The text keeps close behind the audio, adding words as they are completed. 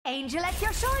Angel at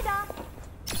your shoulder.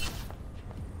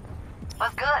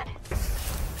 What's good?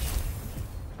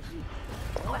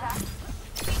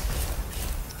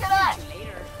 Good.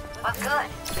 What's good?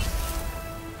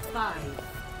 5,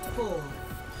 4,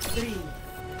 3,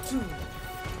 2,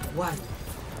 1.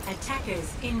 Attackers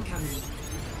incoming.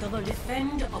 They will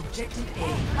defend objective A.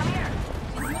 Come here.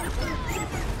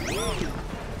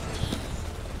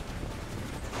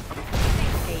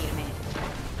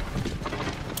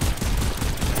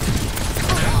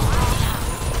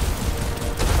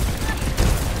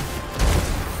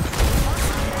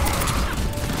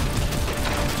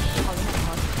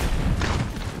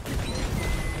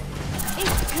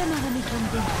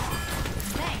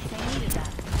 Thanks, I needed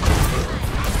that.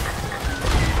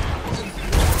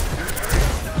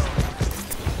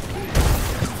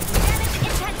 Damage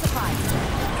intensified.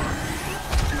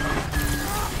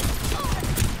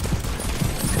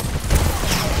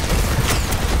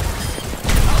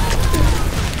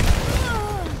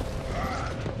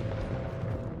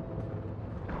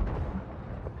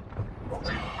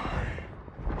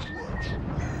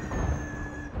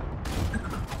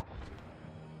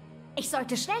 Ich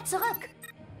sollte schnell zurück.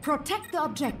 Protect the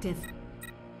objective.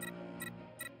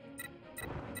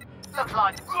 Looks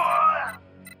like.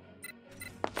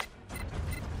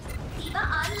 Diva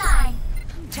online.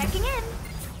 Checking in.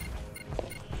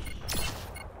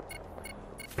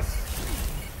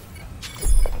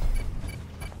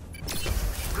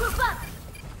 Group up.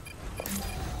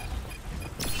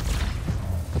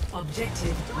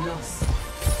 Objective lost.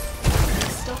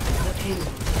 Stop the payload.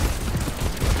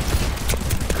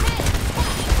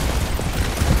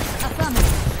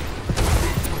 Affirmative.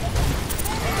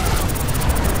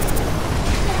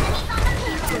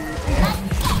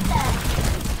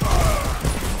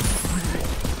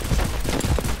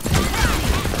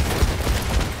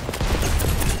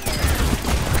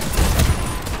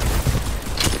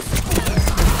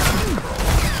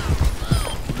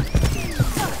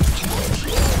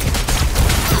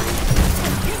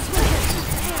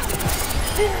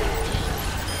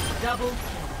 Double.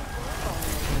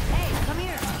 Hey, come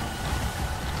here.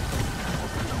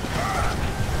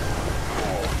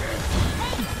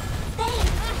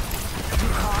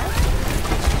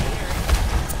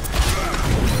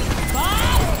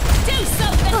 Do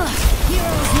something!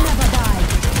 Heroes never die.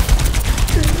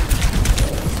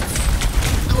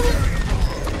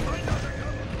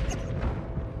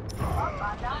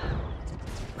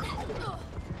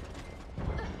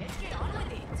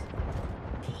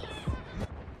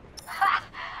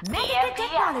 Medical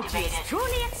technology is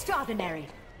truly extraordinary.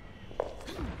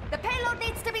 The payload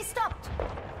needs to be stopped.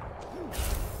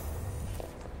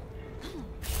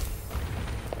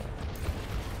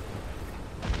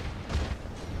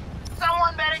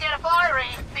 Someone better get a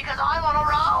fiery because I'm on a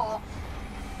roll.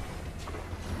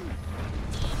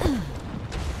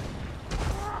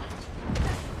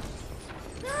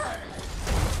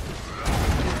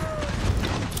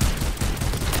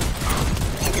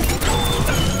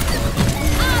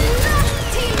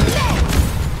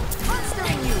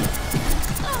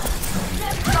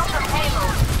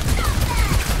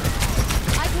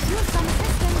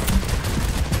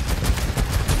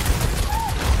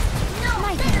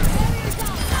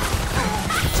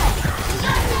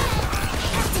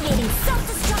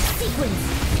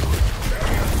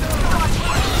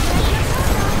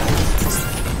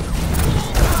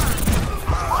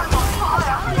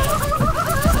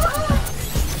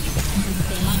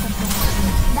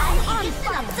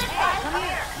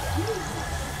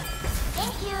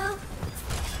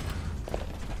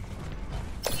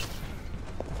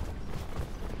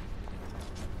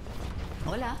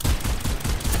 Hola.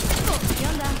 ¿Qué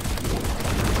onda?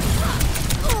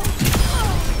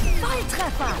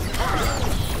 Volltreffer!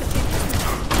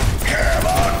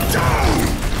 Hammer down!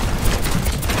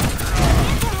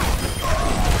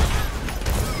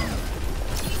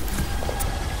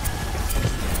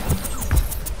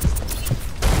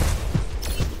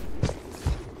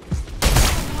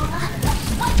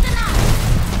 What's the matter?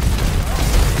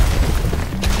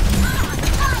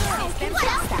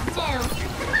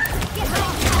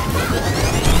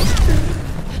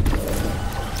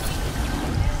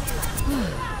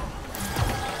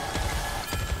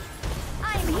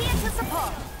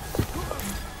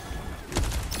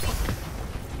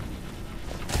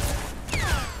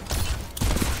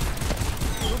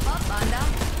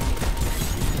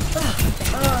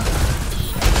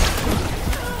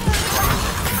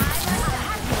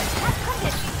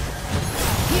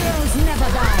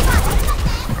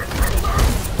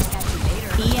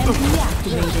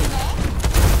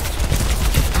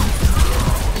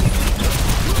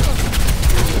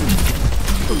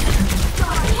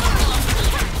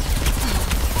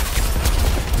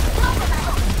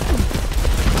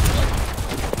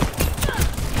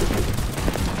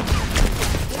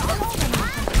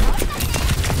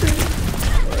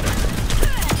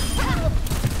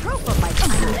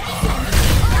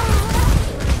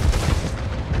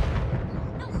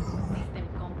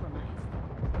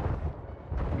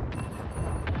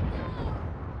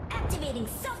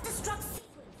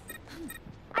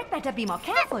 be more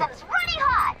careful. System's running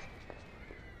hot!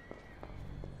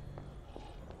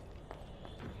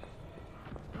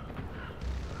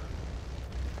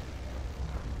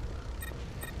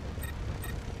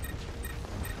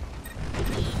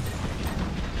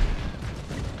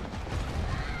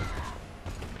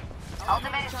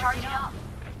 Ultimate is charging up.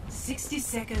 60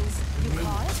 seconds. You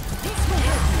call it? This will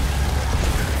help you.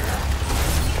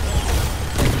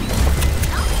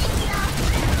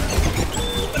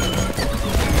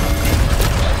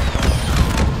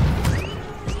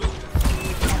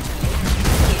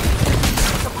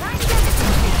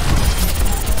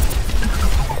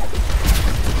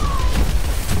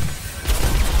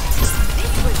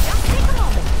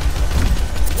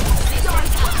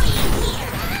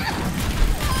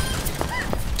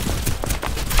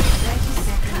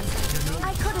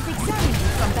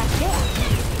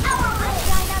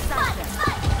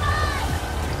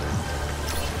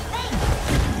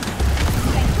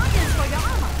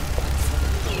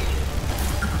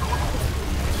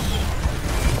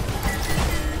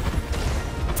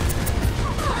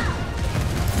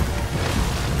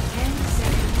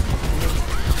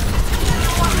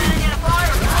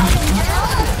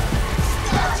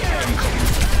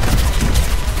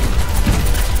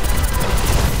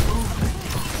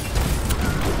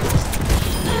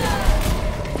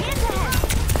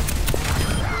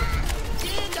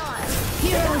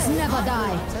 Never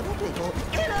die.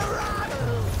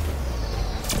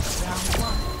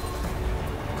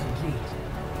 Complete.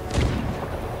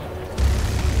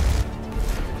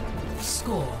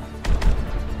 Score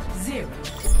 0-1.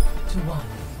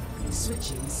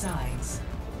 Switching sides.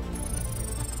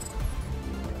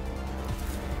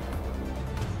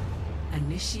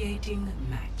 Initiating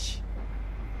match.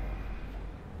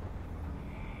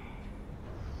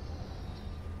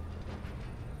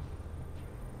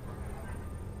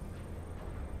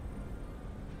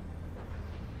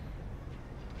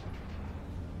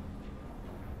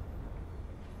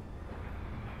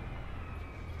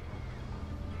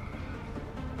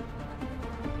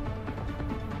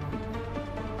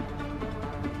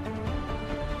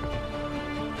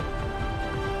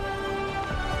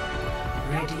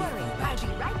 Don't worry, I'll be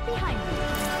right behind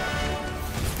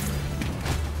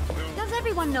you. Does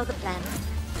everyone know the plan?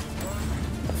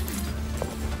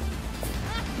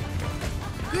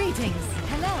 Greetings.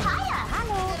 Hello. Hiya.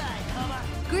 Hello.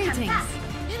 Greetings.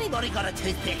 Anybody got a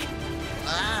toothpick?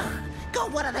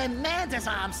 Got one of them mantis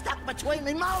arms stuck between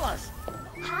me molars.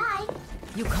 Hi.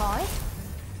 You call it?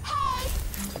 Hey.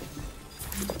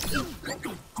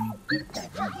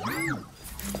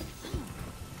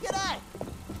 G'day.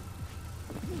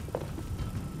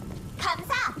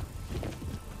 감사.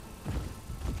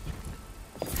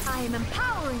 I am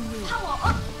empowering you. Power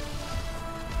up.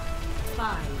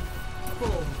 5,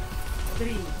 4,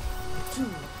 3, 2,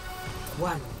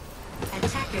 1.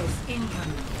 Attackers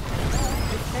incoming.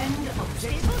 Defend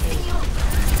objective A.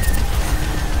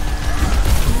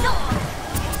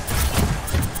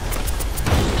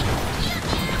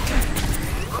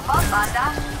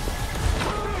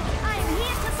 I am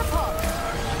here to support.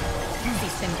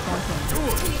 System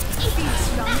control. Feel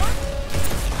stronger?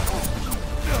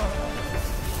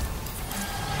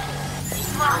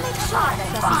 Make sure that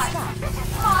doesn't stop. This is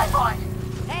my point.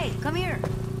 Hey, come here.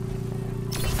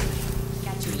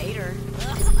 Catch you later.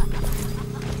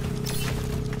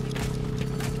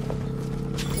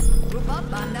 Group up,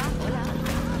 banda. Hola.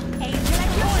 Angel at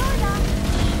your shoulder.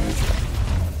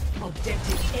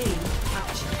 Objective A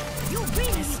captured. You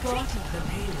really Escort tricky. the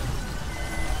payload.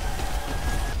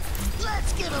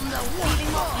 Let's give him the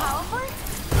Feeling more one. powerful?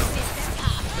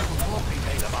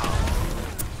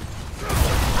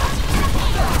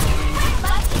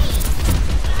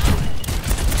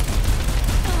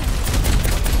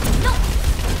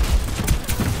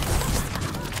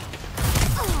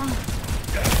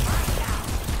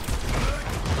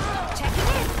 Checking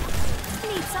in.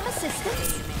 Need some assistance?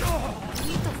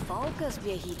 Need to focus,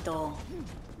 viejito.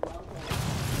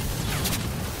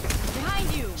 Behind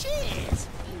you. Cheers.